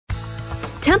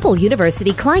Temple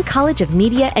University Klein College of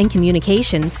Media and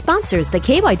Communication sponsors the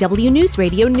KYW News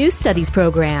Radio News Studies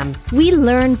program. We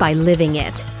learn by living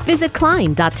it. Visit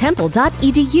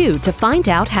klein.temple.edu to find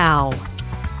out how.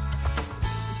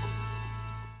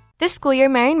 This school year,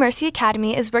 Marian Mercy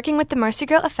Academy is working with the Mercy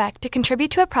Girl Effect to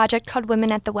contribute to a project called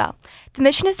Women at the Well. The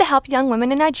mission is to help young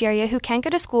women in Nigeria who can't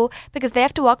go to school because they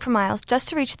have to walk for miles just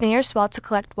to reach the nearest well to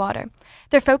collect water.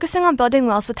 They're focusing on building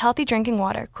wells with healthy drinking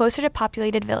water closer to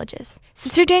populated villages.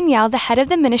 Sister Danielle, the head of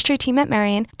the ministry team at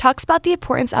Marian, talks about the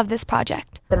importance of this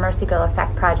project. The Mercy Girl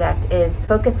Effect project is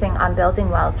focusing on building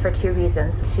wells for two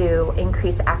reasons: to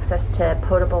increase access to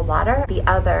potable water. The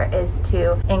other is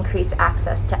to increase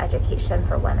access to education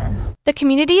for women. The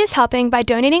community is helping by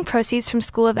donating proceeds from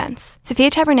school events. Sophia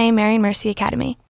Tavernet, Marian Mercy Academy.